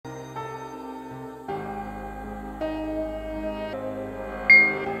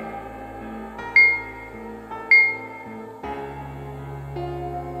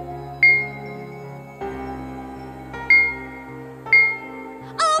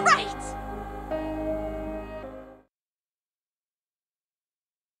All right!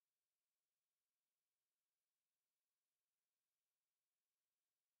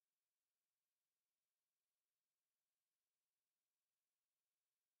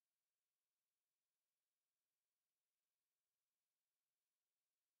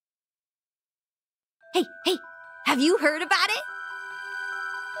 Hey, have you heard about it?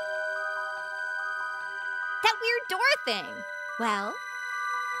 That weird door thing. Well,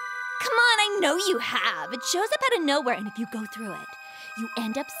 come on, I know you have. It shows up out of nowhere, and if you go through it, you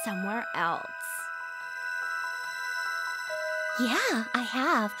end up somewhere else. Yeah, I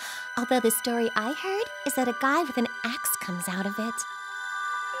have. Although the story I heard is that a guy with an axe comes out of it.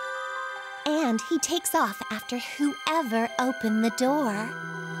 And he takes off after whoever opened the door.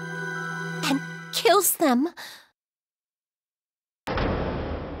 And kills them.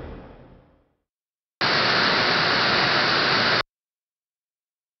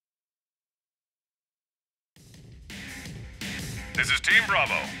 This is Team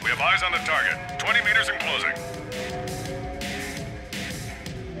Bravo. We have eyes on the target. 20 meters and closing.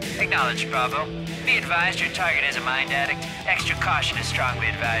 Acknowledged, Bravo. Be advised your target is a mind addict. Extra caution is strongly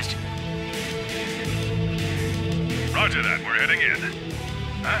advised. Roger that. We're heading in.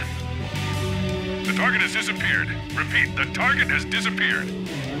 Huh? The target has disappeared. Repeat, the target has disappeared.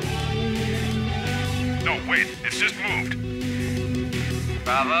 No, wait. It's just moved.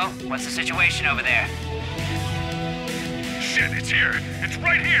 Bravo, what's the situation over there? Shit, it's here. It's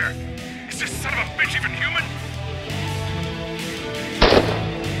right here. Is this son of a bitch even human?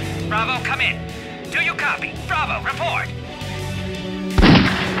 Bravo, come in. Do you copy? Bravo, report.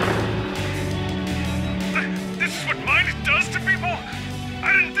 This is what mind does to people?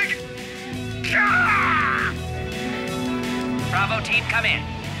 I didn't think it... Ah! Bravo team, come in.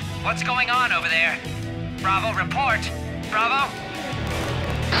 What's going on over there? Bravo, report. Bravo?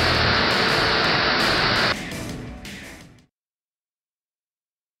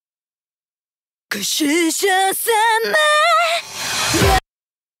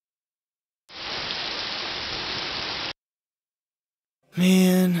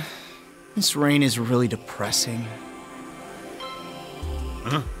 Man, this rain is really depressing.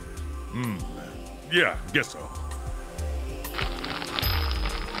 Huh? Yeah, guess so.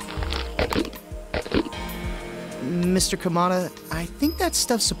 Mr. Kamada, I think that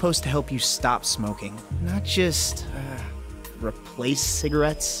stuff's supposed to help you stop smoking, not just, replace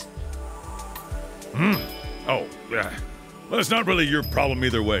cigarettes. Oh, yeah. Well, it's not really your problem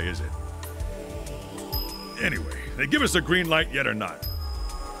either way, is it? Anyway, they give us a green light yet or not?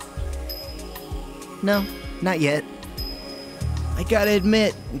 No, not yet. I gotta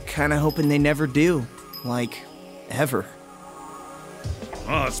admit, I'm kinda hoping they never do. Like, ever.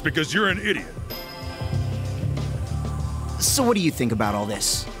 Oh, it's because you're an idiot. So what do you think about all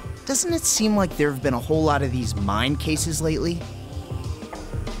this? Doesn't it seem like there have been a whole lot of these mine cases lately?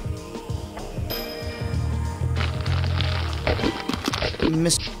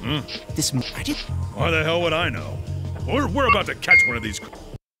 Why the hell would I know? We're about to catch one of these...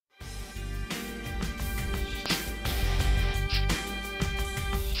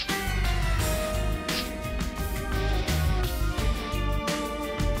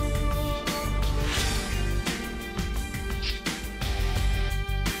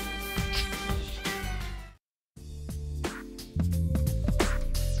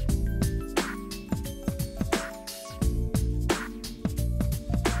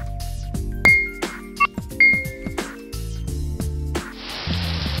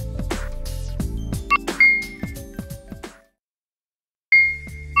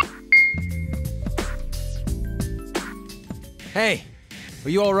 Hey, are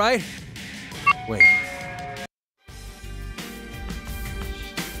you all right? Wait.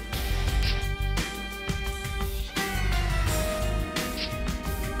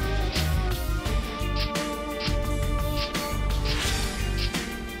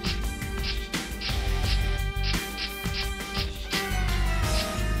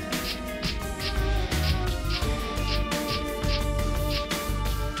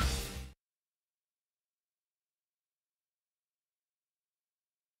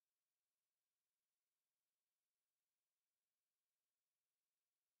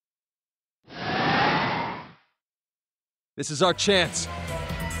 This is our chance.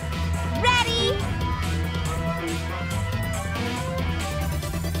 Ready?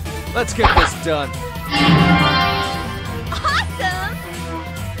 Let's get this done. Awesome!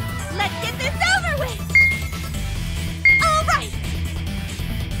 Let's get this over with! All right!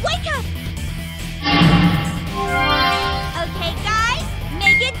 Wake up! Okay, guys,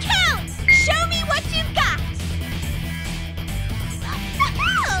 make it count! Show me what you've got! What the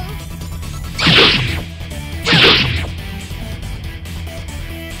hell?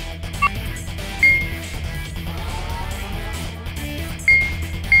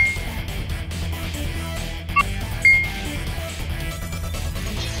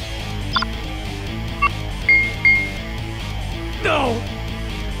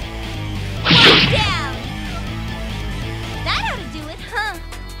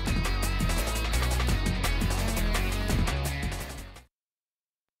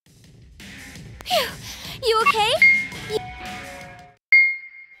 Phew. You okay?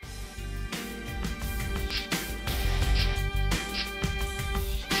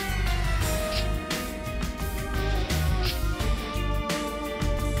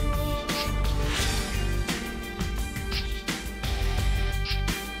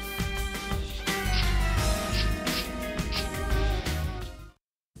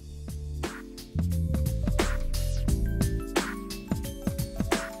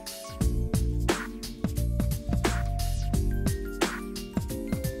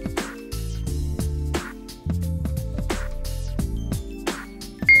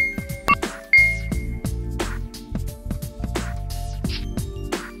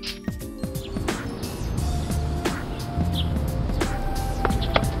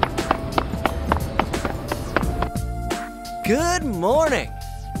 Good morning!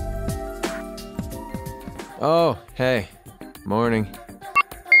 Oh, hey. Morning.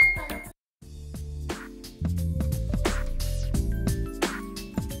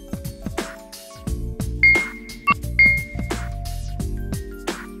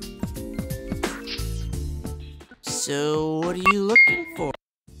 So, what are you looking for?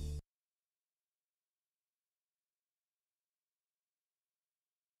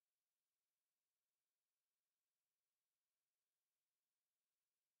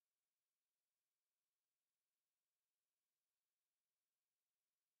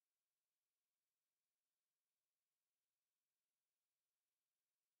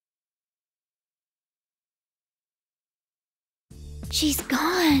 She's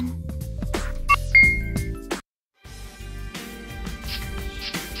gone.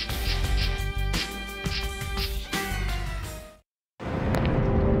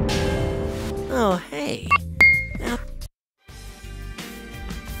 Oh, hey. Now...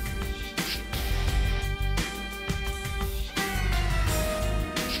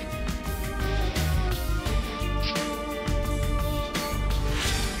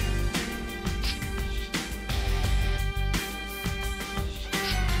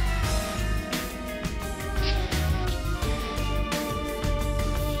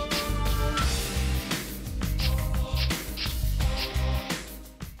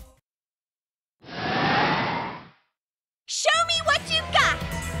 Show me what you got!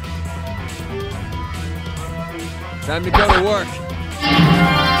 Time to go to work.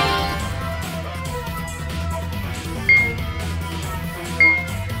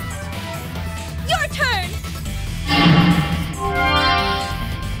 Your turn!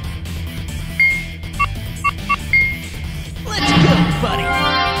 Let's go, buddy!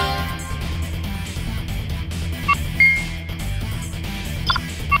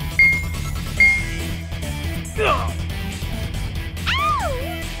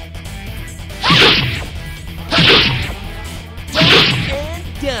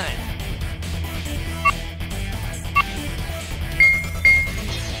 Done.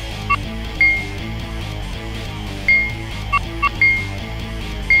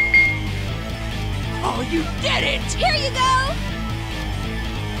 Oh, you did it! Here you go!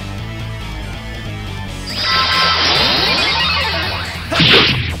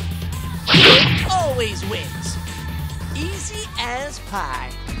 It always wins. Easy as pie.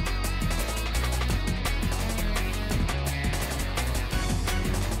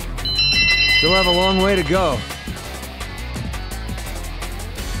 Still have a long way to go.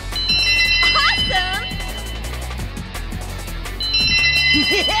 Awesome!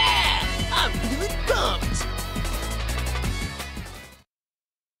 Yeah! I'm feeling pumped!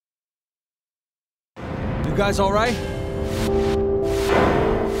 You guys all right?